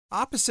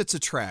Opposites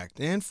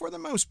attract, and for the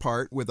most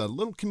part, with a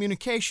little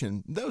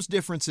communication, those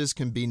differences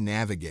can be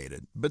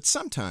navigated. But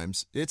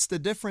sometimes, it's the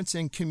difference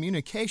in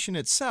communication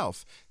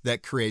itself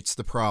that creates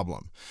the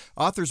problem.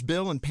 Authors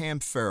Bill and Pam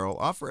Farrell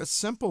offer a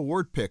simple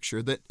word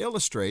picture that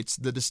illustrates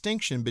the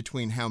distinction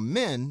between how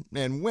men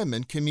and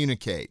women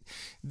communicate.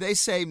 They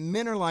say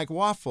men are like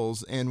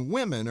waffles and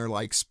women are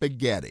like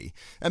spaghetti.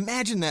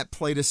 Imagine that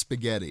plate of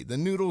spaghetti. The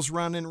noodles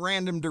run in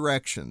random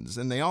directions,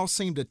 and they all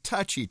seem to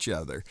touch each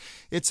other.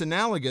 It's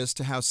analogous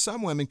to how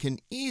some women can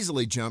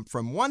easily jump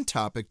from one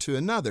topic to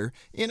another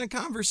in a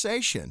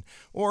conversation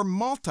or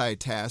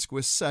multitask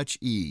with such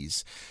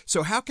ease.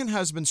 So how can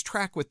husbands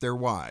track with their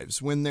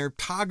wives when they're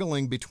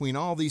toggling between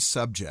all these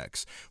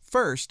subjects?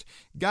 First,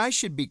 guys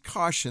should be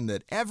cautioned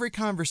that every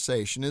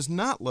conversation is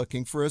not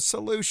looking for a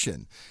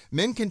solution.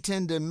 Men can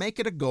tend to make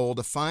it a goal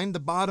to find the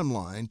bottom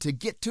line, to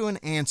get to an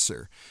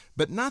answer,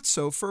 but not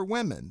so for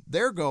women.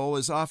 Their goal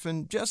is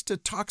often just to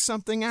talk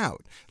something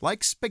out.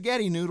 Like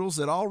spaghetti noodles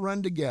that all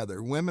run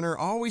together, women are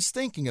always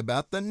thinking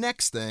about the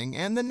next thing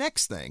and the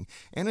next thing,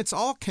 and it's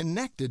all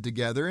connected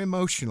together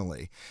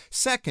emotionally.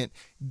 Second,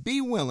 be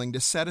willing to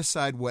set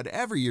aside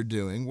whatever you're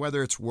doing,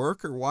 whether it's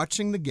work or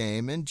watching the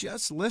game, and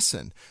just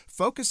listen.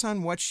 Focus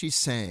on what she's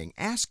saying,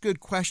 ask good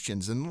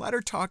questions, and let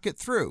her talk it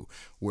through,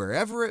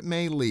 wherever it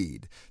may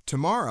lead.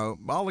 Tomorrow,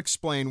 I'll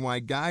explain why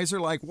guys are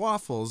like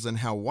waffles and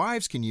how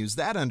wives can use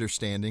that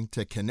understanding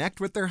to connect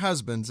with their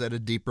husbands at a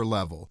deeper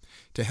level.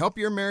 To help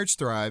your marriage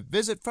thrive,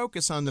 visit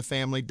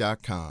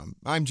FocusOnTheFamily.com.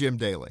 I'm Jim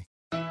Daly.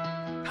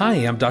 Hi,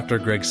 I'm Dr.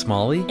 Greg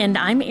Smalley. And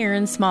I'm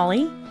Erin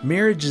Smalley.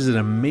 Marriage is an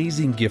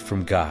amazing gift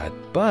from God,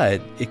 but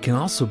it can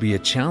also be a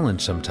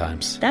challenge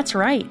sometimes. That's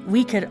right.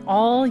 We could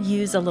all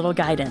use a little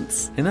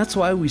guidance. And that's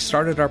why we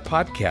started our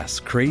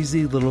podcast,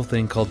 Crazy Little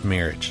Thing Called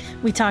Marriage.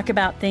 We talk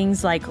about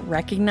things like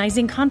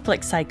recognizing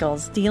conflict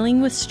cycles,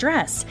 dealing with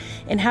stress,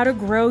 and how to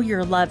grow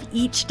your love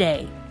each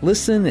day.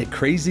 Listen at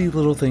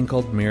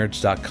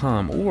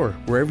crazylittlethingcalledmarriage.com or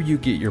wherever you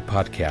get your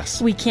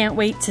podcasts. We can't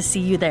wait to see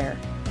you there.